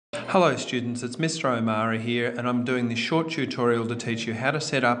Hello students, it's Mr. O'Mara here and I'm doing this short tutorial to teach you how to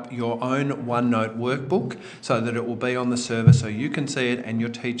set up your own OneNote workbook so that it will be on the server so you can see it and your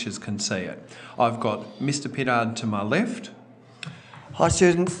teachers can see it. I've got Mr. Pittard to my left. Hi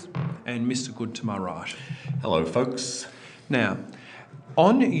students. And Mr. Good to my right. Hello folks. Now,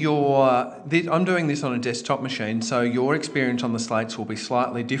 I'm doing this on a desktop machine, so your experience on the slates will be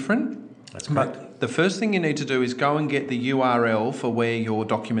slightly different. That's correct. But the first thing you need to do is go and get the URL for where your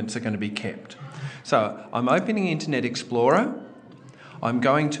documents are going to be kept. So I'm opening Internet Explorer, I'm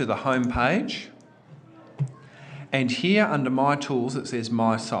going to the home page, and here under My Tools it says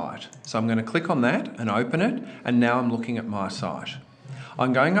My Site. So I'm going to click on that and open it, and now I'm looking at My Site.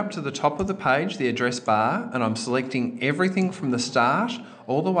 I'm going up to the top of the page, the address bar, and I'm selecting everything from the start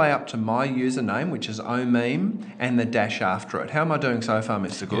all the way up to my username, which is OMEME, and the dash after it. How am I doing so far,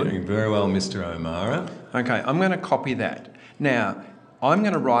 Mr. Good? You're doing very well, Mr. O'Mara. Okay, I'm going to copy that. Now, I'm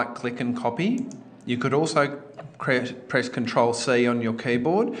going to right-click and copy. You could also press Control-C on your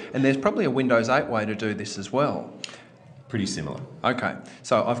keyboard, and there's probably a Windows 8 way to do this as well. Pretty similar. Okay,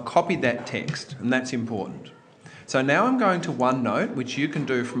 so I've copied that text, and that's important. So now I'm going to OneNote, which you can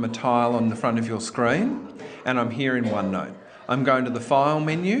do from a tile on the front of your screen, and I'm here in OneNote. I'm going to the File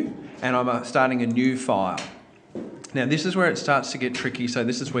menu, and I'm starting a new file. Now this is where it starts to get tricky, so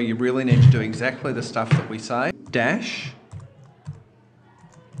this is where you really need to do exactly the stuff that we say. Dash,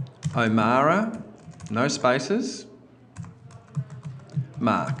 O'Mara, no spaces,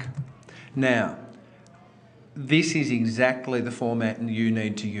 Mark. Now, this is exactly the format you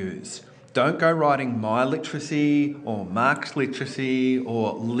need to use. Don't go writing My Literacy or Mark's Literacy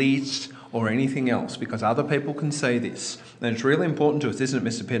or List or anything else, because other people can see this. And it's really important to us, isn't it,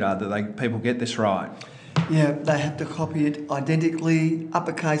 Mr. Pittard, that people get this right? Yeah, they have to copy it identically,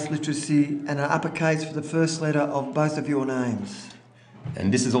 uppercase literacy and an uppercase for the first letter of both of your names.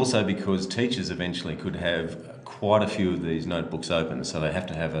 And this is also because teachers eventually could have quite a few of these notebooks open, so they have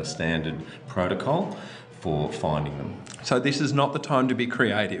to have a standard protocol for finding them. So this is not the time to be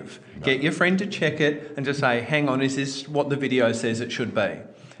creative. No. Get your friend to check it and just say, hang on, is this what the video says it should be?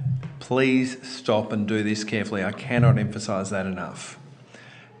 Please stop and do this carefully. I cannot emphasise that enough.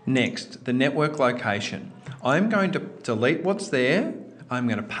 Next, the network location. I'm going to delete what's there. I'm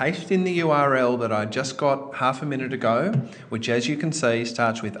going to paste in the URL that I just got half a minute ago, which as you can see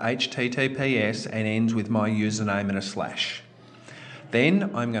starts with HTTPS and ends with my username and a slash. Then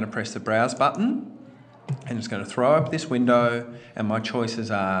I'm going to press the browse button, and it's going to throw up this window, and my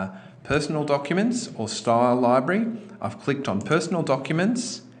choices are personal documents or style library. I've clicked on personal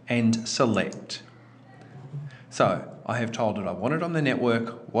documents and select. So I have told it I want it on the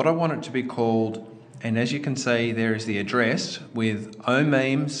network, what I want it to be called, and as you can see there is the address with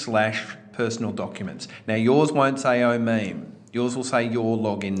OMEME/personal documents. Now yours won't say OMEME, yours will say your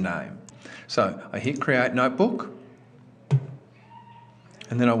login name. So I hit create notebook,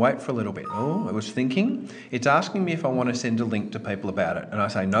 and then I wait for a little bit. Oh, I was thinking. It's asking me if I want to send a link to people about it. And I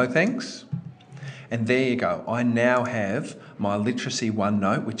say, no thanks. And there you go. I now have my literacy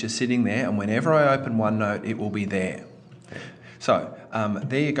OneNote, which is sitting there. And whenever I open OneNote, it will be there. So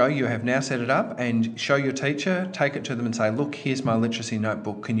there you go. You have now set it up, and show your teacher, take it to them and say, look, here's my literacy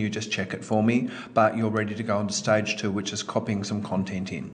notebook. Can you just check it for me? But you're ready to go on to stage 2, which is copying some content in.